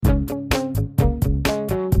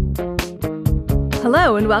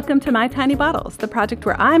Hello and welcome to My Tiny Bottles, the project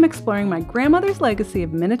where I'm exploring my grandmother's legacy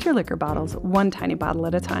of miniature liquor bottles, one tiny bottle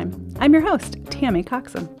at a time. I'm your host, Tammy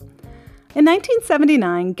Coxon. In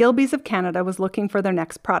 1979, Gilbey's of Canada was looking for their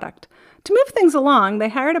next product. To move things along, they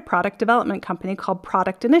hired a product development company called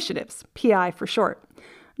Product Initiatives, PI for short.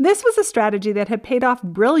 This was a strategy that had paid off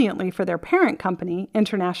brilliantly for their parent company,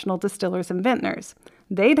 International Distillers and Vintners.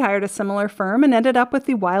 They'd hired a similar firm and ended up with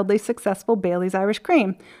the wildly successful Bailey's Irish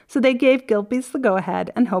Cream, so they gave Gilbey's the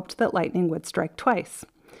go-ahead and hoped that lightning would strike twice.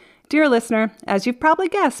 Dear listener, as you've probably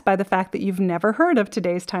guessed by the fact that you've never heard of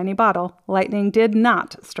today's tiny bottle, lightning did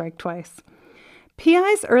not strike twice.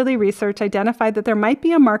 PI's early research identified that there might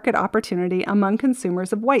be a market opportunity among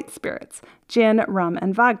consumers of white spirits, gin, rum,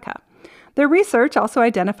 and vodka. Their research also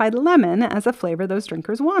identified lemon as a flavor those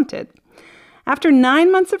drinkers wanted. After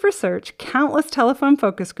 9 months of research, countless telephone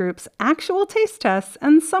focus groups, actual taste tests,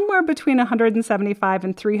 and somewhere between $175,000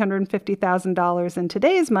 and $350,000 in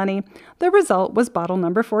today's money, the result was bottle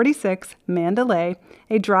number 46, Mandalay,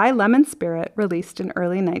 a dry lemon spirit released in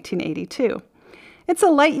early 1982. It's a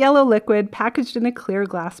light yellow liquid packaged in a clear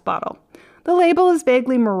glass bottle. The label is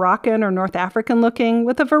vaguely Moroccan or North African looking,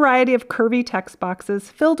 with a variety of curvy text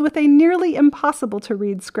boxes filled with a nearly impossible to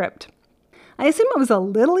read script. I assume it was a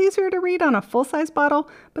little easier to read on a full-size bottle,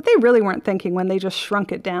 but they really weren't thinking when they just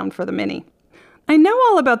shrunk it down for the mini. I know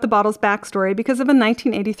all about the bottle's backstory because of a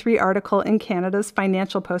 1983 article in Canada's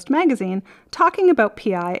Financial Post magazine talking about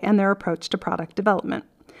PI and their approach to product development.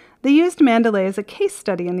 They used Mandalay as a case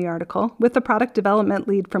study in the article, with the product development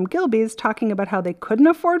lead from Gilbey's talking about how they couldn't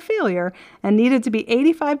afford failure and needed to be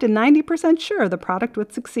 85 to 90% sure the product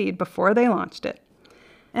would succeed before they launched it.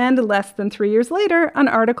 And less than 3 years later, an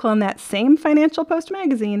article in that same Financial Post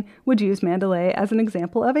magazine would use Mandalay as an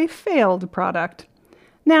example of a failed product.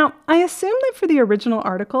 Now, I assume that for the original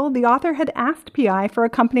article, the author had asked PI for a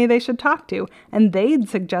company they should talk to, and they'd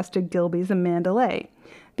suggested Gilbey's and Mandalay.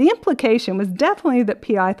 The implication was definitely that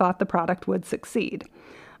PI thought the product would succeed.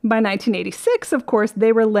 By 1986, of course,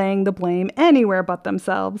 they were laying the blame anywhere but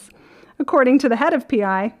themselves. According to the head of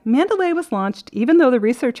PI, Mandalay was launched even though the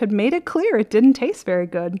research had made it clear it didn't taste very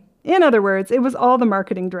good. In other words, it was all the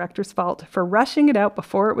marketing director's fault for rushing it out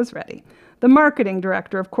before it was ready. The marketing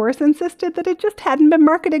director, of course, insisted that it just hadn't been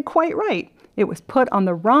marketed quite right. It was put on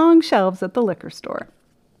the wrong shelves at the liquor store.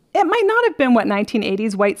 It might not have been what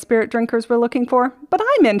 1980s white spirit drinkers were looking for, but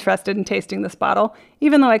I'm interested in tasting this bottle,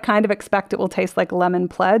 even though I kind of expect it will taste like Lemon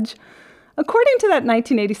Pledge. According to that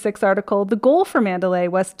 1986 article, the goal for Mandalay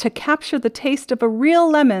was to capture the taste of a real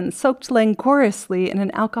lemon soaked languorously in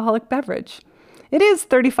an alcoholic beverage. It is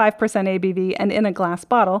 35% ABV and in a glass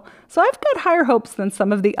bottle, so I've got higher hopes than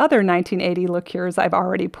some of the other 1980 liqueurs I've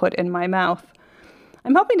already put in my mouth.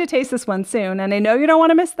 I'm hoping to taste this one soon, and I know you don't want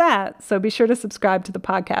to miss that, so be sure to subscribe to the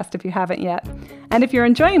podcast if you haven't yet. And if you're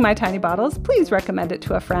enjoying My Tiny Bottles, please recommend it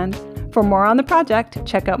to a friend. For more on the project,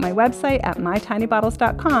 check out my website at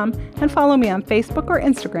mytinybottles.com and follow me on Facebook or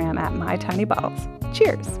Instagram at mytinybottles.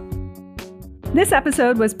 Cheers! This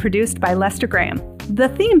episode was produced by Lester Graham. The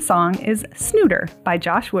theme song is Snooter by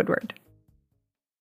Josh Woodward.